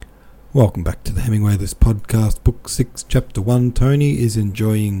Welcome back to the Hemingway List podcast, Book 6, Chapter 1. Tony is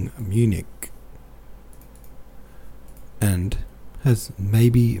enjoying Munich and has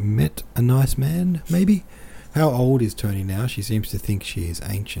maybe met a nice man, maybe? How old is Tony now? She seems to think she is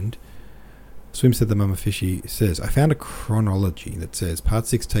ancient. Swim said the Mama Fishy says, I found a chronology that says Part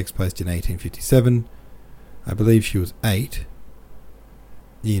 6 takes place in 1857. I believe she was 8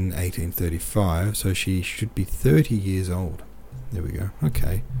 in 1835, so she should be 30 years old. There we go.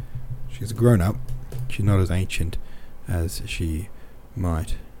 Okay. She's a grown-up. She's not as ancient as she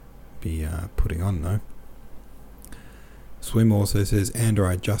might be putting on, though. Swim also says, Andrew,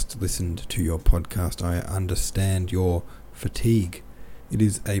 I just listened to your podcast. I understand your fatigue. It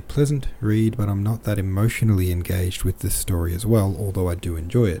is a pleasant read, but I'm not that emotionally engaged with this story as well, although I do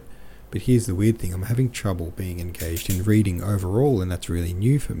enjoy it. But here's the weird thing. I'm having trouble being engaged in reading overall, and that's really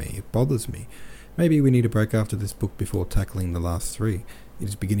new for me. It bothers me. Maybe we need a break after this book before tackling the last 3. It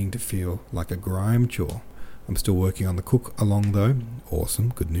is beginning to feel like a grime chore. I'm still working on the cook along though. Awesome,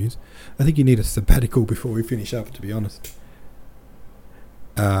 good news. I think you need a sabbatical before we finish up, to be honest.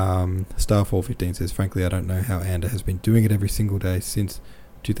 Star415 says, frankly, I don't know how Anda has been doing it every single day since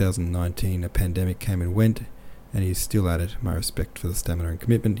 2019. A pandemic came and went, and he's still at it. My respect for the stamina and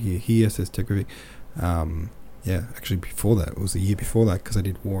commitment. Here, says Tegrovic. Yeah, actually before that, it was the year before that, because I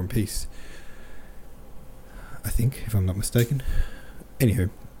did War and Peace. I think, if I'm not mistaken.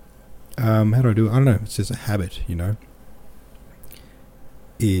 Anywho, how do I do it? I don't know. It's just a habit, you know.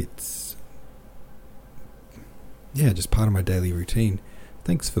 It's, just part of my daily routine.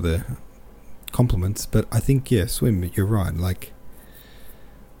 Thanks for the compliments, but I think, Swim, you're right. Like,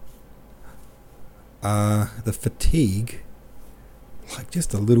 the fatigue, like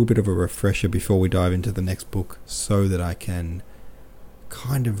just a little bit of a refresher before we dive into the next book so that I can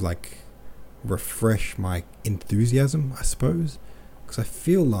kind of like refresh my enthusiasm, I suppose. Because I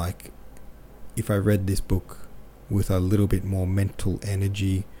feel like if I read this book with a little bit more mental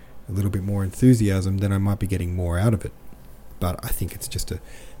energy, a little bit more enthusiasm, then I might be getting more out of it. But I think it's just a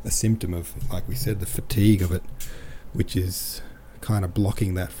symptom of, like we said, the fatigue of it, which is kind of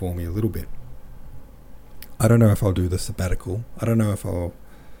blocking that for me a little bit. I don't know if I'll do the sabbatical. I don't know if I'll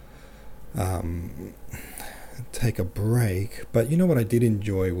take a break. But you know what I did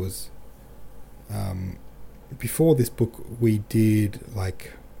enjoy was... before this book we did I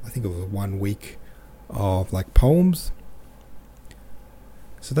think it was 1 week of poems,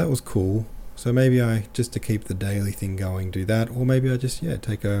 so that was cool. So maybe I, just to keep the daily thing going, do that, or maybe I just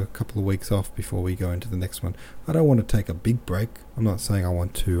take a couple of weeks off before we go into the next one. I don't want to take a big break. I'm not saying I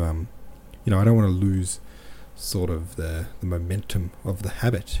want to I don't want to lose sort of the momentum of the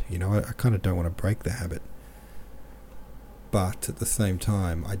habit. I kind of don't want to break the habit. But at the same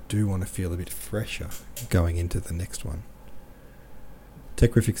time, I do want to feel a bit fresher going into the next one.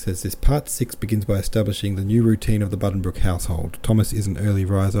 Techrific says this, Part 6 begins by establishing the new routine of the Buddenbrooks household. Thomas is an early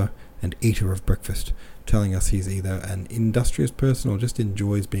riser and eater of breakfast, telling us he's either an industrious person or just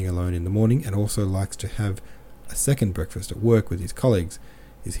enjoys being alone in the morning and also likes to have a second breakfast at work with his colleagues.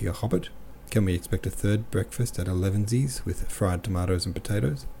 Is he a hobbit? Can we expect a third breakfast at Elevensies with fried tomatoes and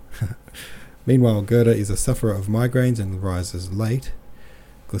potatoes? Meanwhile, Gerda is a sufferer of migraines and rises late.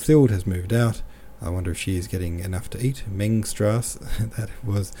 Clothilde has moved out. I wonder if she is getting enough to eat. Mengstrasse, that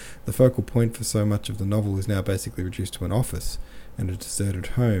was the focal point for so much of the novel, is now basically reduced to an office and a deserted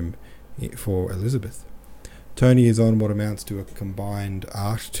home for Elizabeth. Tony is on what amounts to a combined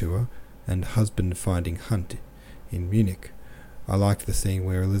art tour and husband-finding hunt in Munich. I liked the scene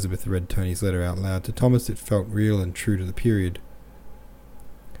where Elizabeth read Tony's letter out loud to Thomas. It felt real and true to the period.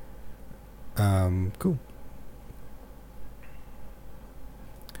 Cool.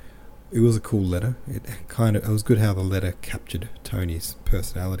 It was a cool letter. It was good how the letter captured Tony's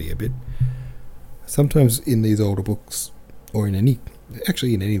personality a bit. Sometimes in these older books, or in any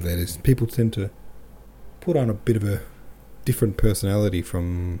letters, people tend to put on a bit of a different personality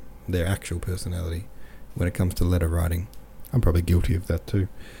from their actual personality when it comes to letter writing. I'm probably guilty of that too.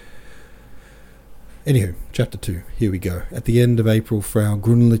 Anywho, Chapter 2, here we go. At the end of April, Frau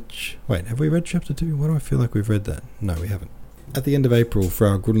Grunlich... Wait, have we read Chapter 2? Why do I feel like we've read that? No, we haven't. At the end of April,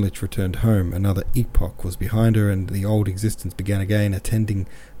 Frau Grunlich returned home. Another epoch was behind her, and the old existence began again, attending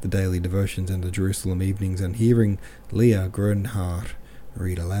the daily devotions and the Jerusalem evenings, and hearing Leah Grönhardt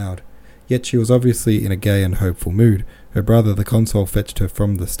read aloud. Yet she was obviously in a gay and hopeful mood. Her brother, the consul, fetched her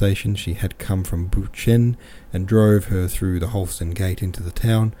from the station. She had come from Buchen, and drove her through the Holstein gate into the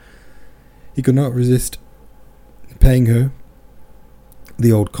town. He could not resist paying her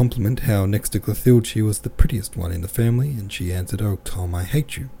the old compliment, how next to Clothilde she was the prettiest one in the family, and she answered, "Oh, Tom, I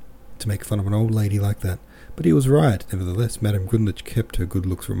hate you, to make fun of an old lady like that. But he was right. Nevertheless, Madame Grunlich kept her good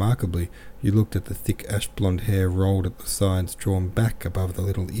looks remarkably. You looked at the thick ash-blonde hair rolled at the sides, drawn back above the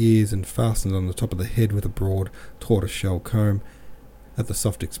little ears, and fastened on the top of the head with a broad tortoise-shell comb. At the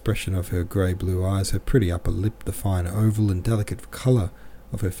soft expression of her grey-blue eyes, her pretty upper lip, the fine oval and delicate colour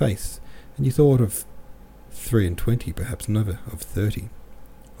of her face, and you thought of 23, perhaps never of 30.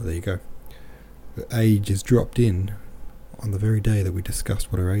 Well, there you go. Her age is dropped in on the very day that we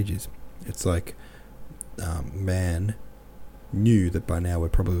discussed what her age is. It's like Mann knew that by now we're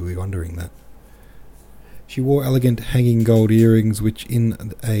probably wondering that. She wore elegant hanging gold earrings, which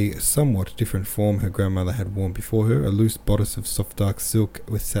in a somewhat different form her grandmother had worn before her. A loose bodice of soft dark silk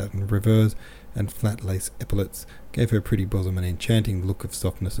with satin revers and flat lace epaulets gave her pretty bosom an enchanting look of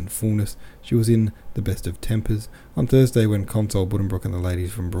softness and fullness. She was in the best of tempers. On Thursday, when Consul Buddenbrook and the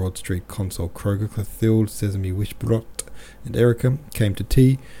ladies from Broad Street, Consul Kroger, Clothilde, Sesame Wishbrot, and Erica came to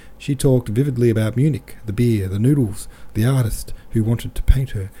tea, she talked vividly about Munich, the beer, the noodles, the artist who wanted to paint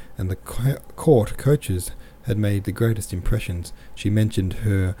her, and the court coaches had made the greatest impressions. She mentioned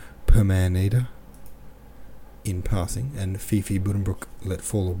her Permaneder in passing, and Fifi Buddenbrook let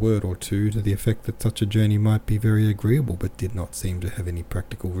fall a word or two to the effect that such a journey might be very agreeable, but did not seem to have any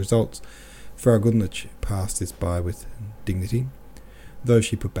practical results. Frau Gundlich passed this by with dignity. Though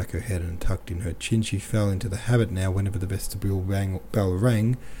she put back her head and tucked in her chin, she fell into the habit now, whenever the vestibule bell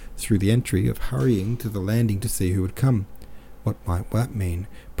rang through the entry, of hurrying to the landing to see who had come. What might that mean?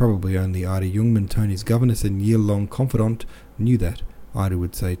 Probably only Ida Jungmann, Tony's governess and year-long confidant, knew that. Ida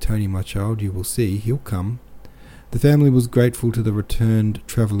would say, "Tony, my child, you will see, he'll come." The family was grateful to the returned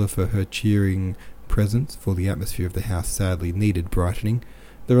traveller for her cheering presence, for the atmosphere of the house sadly needed brightening.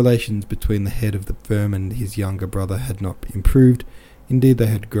 The relations between the head of the firm and his younger brother had not improved. Indeed, they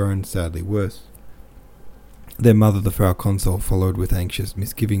had grown sadly worse. Their mother, the Frau Consul, followed with anxious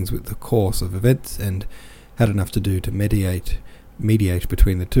misgivings with the course of events, and had enough to do to mediate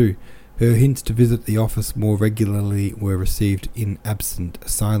between the two. Her hints to visit the office more regularly were received in absent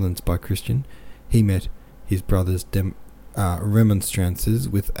silence by Christian. He met his brother's remonstrances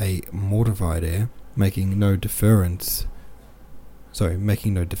with a mortified air, making no defence,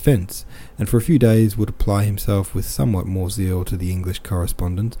 and for a few days would apply himself with somewhat more zeal to the English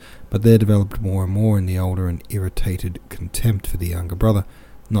correspondence, but there developed more and more in the older an irritated contempt for the younger brother,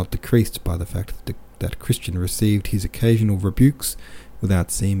 not decreased by the fact that Christian received his occasional rebukes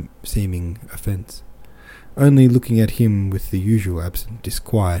without seeming offence, only looking at him with the usual absent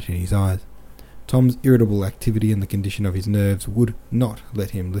disquiet in his eyes. Tom's irritable activity and the condition of his nerves would not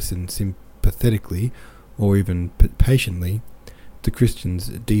let him listen sympathetically or even patiently to Christian's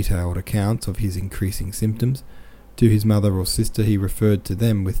detailed accounts of his increasing symptoms. To his mother or sister he referred to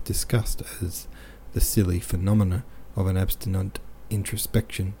them with disgust as the silly phenomena of an abstinent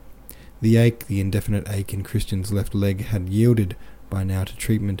introspection. The indefinite ache in Christian's left leg had yielded by now to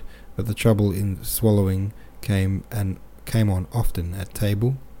treatment, but the trouble in swallowing came on often at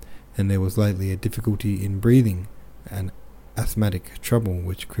table, and there was lately a difficulty in breathing. An asthmatic trouble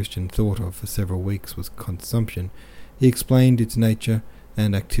which Christian thought of for several weeks was consumption. He explained its nature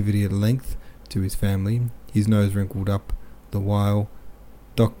and activity at length to his family. His nose wrinkled up the while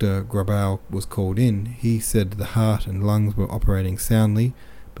Dr. Grabau was called in. He said the heart and lungs were operating soundly,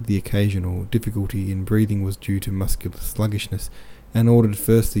 but the occasional difficulty in breathing was due to muscular sluggishness, and ordered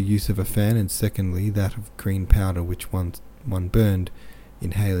first the use of a fan and secondly that of green powder which one burned,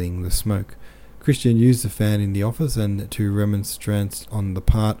 inhaling the smoke. Christian used the fan in the office, and to remonstrance on the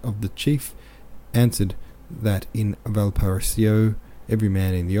part of the chief answered that in Valparaiso every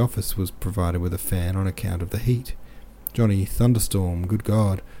man in the office was provided with a fan on account of the heat. Johnny Thunderstorm, good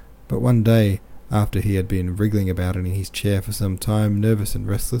God! But one day, after he had been wriggling about in his chair for some time, nervous and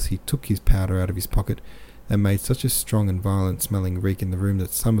restless, he took his powder out of his pocket and made such a strong and violent-smelling reek in the room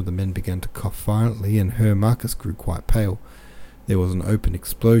that some of the men began to cough violently, and Herr Marcus grew quite pale. There was an open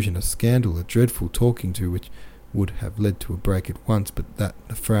explosion, a scandal, a dreadful talking to, which would have led to a break at once, but that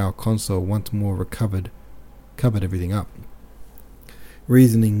the Frau Consul once more covered everything up,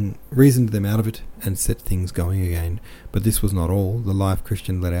 reasoned them out of it, and set things going again. But this was not all. The life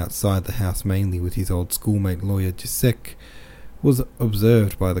Christian led outside the house, mainly with his old schoolmate lawyer Gisek, was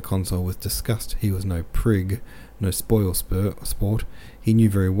observed by the consul with disgust. He was no prig, no spoil sport. He knew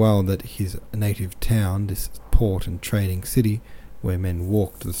very well that his native town, this port and trading city, where men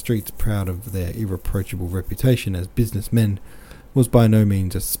walked the streets proud of their irreproachable reputation as businessmen, was by no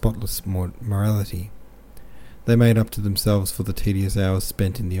means a spotless morality. They made up to themselves for the tedious hours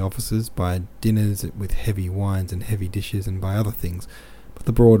spent in the offices by dinners with heavy wines and heavy dishes, and by other things, but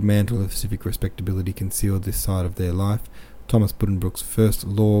the broad mantle of civic respectability concealed this side of their life. Thomas Buddenbrook's first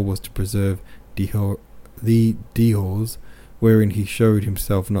law was to preserve the Dehors, wherein he showed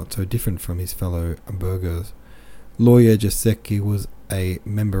himself not so different from his fellow burghers. Lawyer Giuseppe was a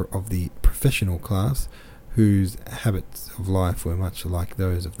member of the professional class, whose habits of life were much like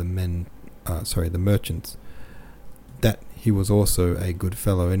those of the merchants. That he was also a good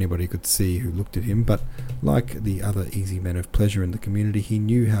fellow anybody could see who looked at him, but like the other easy men of pleasure in the community, he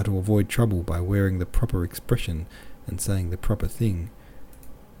knew how to avoid trouble by wearing the proper expression and saying the proper thing.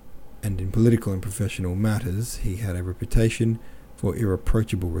 And in political and professional matters, he had a reputation for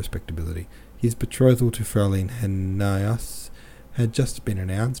irreproachable respectability. His betrothal to Fraulein Hennias had just been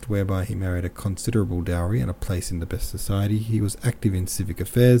announced, whereby he married a considerable dowry and a place in the best society. He was active in civic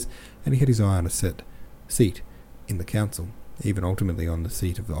affairs, and he had his eye on a seat in the council, even ultimately on the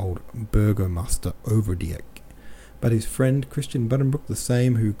seat of the old Burgomaster Overdijk. But his friend Christian Buddenbrooks, the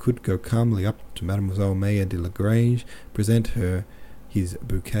same who could go calmly up to Mademoiselle Maya de Lagrange, present her his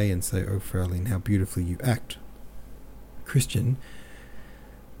bouquet and say, "Oh, Fraulein, how beautifully you act." Christian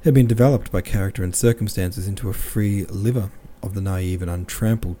had been developed by character and circumstances into a free liver of the naive and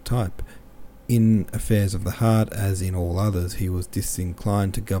untrampled type. In affairs of the heart, as in all others, he was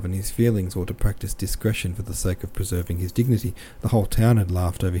disinclined to govern his feelings or to practice discretion for the sake of preserving his dignity. The whole town had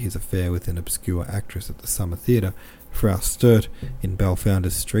laughed over his affair with an obscure actress at the Summer Theatre. Frau Sturt in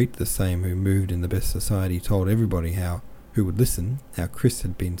Belfounders Street, the same who moved in the best society, told everybody who would listen, how Chris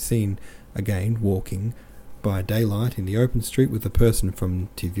had been seen again walking by daylight in the open street with a person from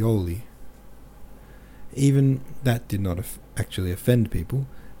Tivoli. Even that did not actually offend people.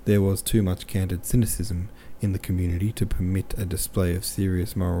 There was too much candid cynicism in the community to permit a display of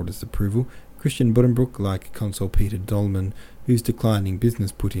serious moral disapproval. Christian Buddenbrooks, like Consul Peter Dolman, whose declining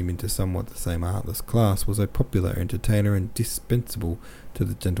business put him into somewhat the same artless class, was a popular entertainer and dispensable to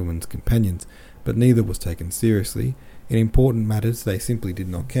the gentlemen's companions, but neither was taken seriously. In important matters they simply did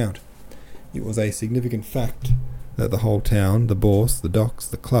not count. It was a significant fact that the whole town, the bourse, the docks,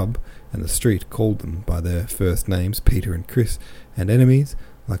 the club, and the street called them by their first names, Peter and Chris, and enemies,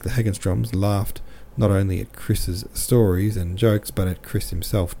 like the Hagenstroms, laughed not only at Chris's stories and jokes, but at Chris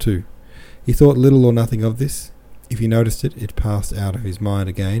himself too. He thought little or nothing of this. If he noticed it, it passed out of his mind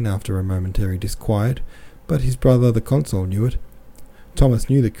again after a momentary disquiet, but his brother the consul knew it. Thomas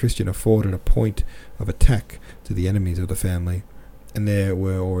knew that Christian afforded a point of attack to the enemies of the family, and there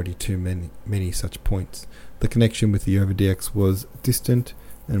were already too many such points. The connection with the Overdijks was distant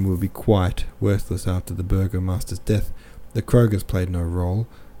and would be quite worthless after the burgomaster's death. The Krogers played no role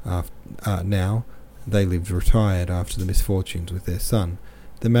now. They lived retired after the misfortunes with their son.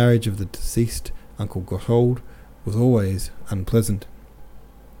 The marriage of the deceased Uncle Gotthold was always unpleasant.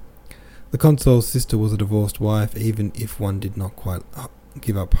 The consul's sister was a divorced wife, even if one did not quite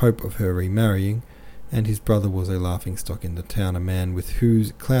give up hope of her remarrying, and his brother was a laughing-stock in the town, a man with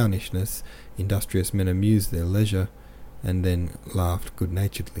whose clownishness industrious men amused their leisure, and then laughed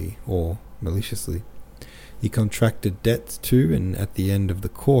good-naturedly or maliciously. He contracted debts too, and at the end of the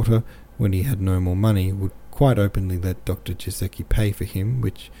quarter, when he had no more money, would quite openly let Dr. Giuseppe pay for him,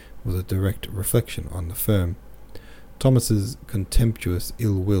 which was a direct reflection on the firm. Thomas's contemptuous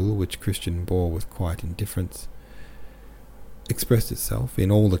ill will, which Christian bore with quiet indifference, expressed itself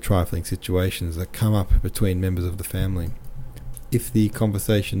in all the trifling situations that come up between members of the family. If the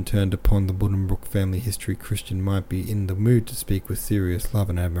conversation turned upon the Buddenbrooks family history, Christian might be in the mood to speak with serious love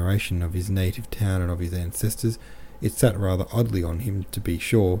and admiration of his native town and of his ancestors. It sat rather oddly on him, to be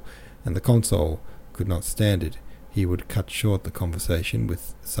sure, and the consul could not stand it. He would cut short the conversation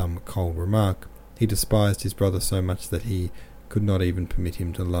with some cold remark. He despised his brother so much that he could not even permit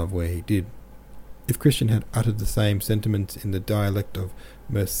him to love where he did. If Christian had uttered the same sentiments in the dialect of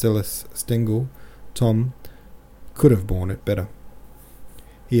Marcellus Stengel, Tom could have borne it better.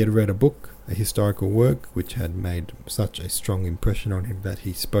 He had read a book, a historical work, which had made such a strong impression on him that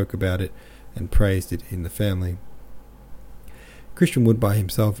he spoke about it and praised it in the family. Christian would by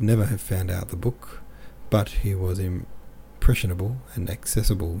himself never have found out the book, but he was impressionable and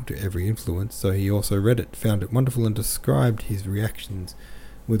accessible to every influence, so he also read it, found it wonderful, and described his reactions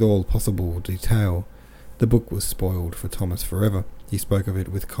with all possible detail. The book was spoiled for Thomas forever. He spoke of it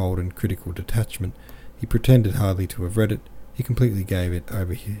with cold and critical detachment. He pretended hardly to have read it. He completely gave it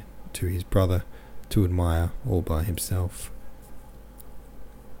over to his brother to admire all by himself.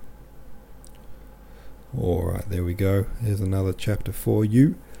 Alright, there we go. There's another chapter for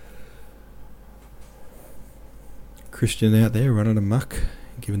you. Christian out there running amok,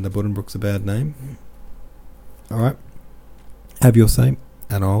 giving the Buddenbrooks a bad name. Alright, have your say,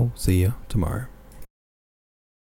 and I'll see you tomorrow.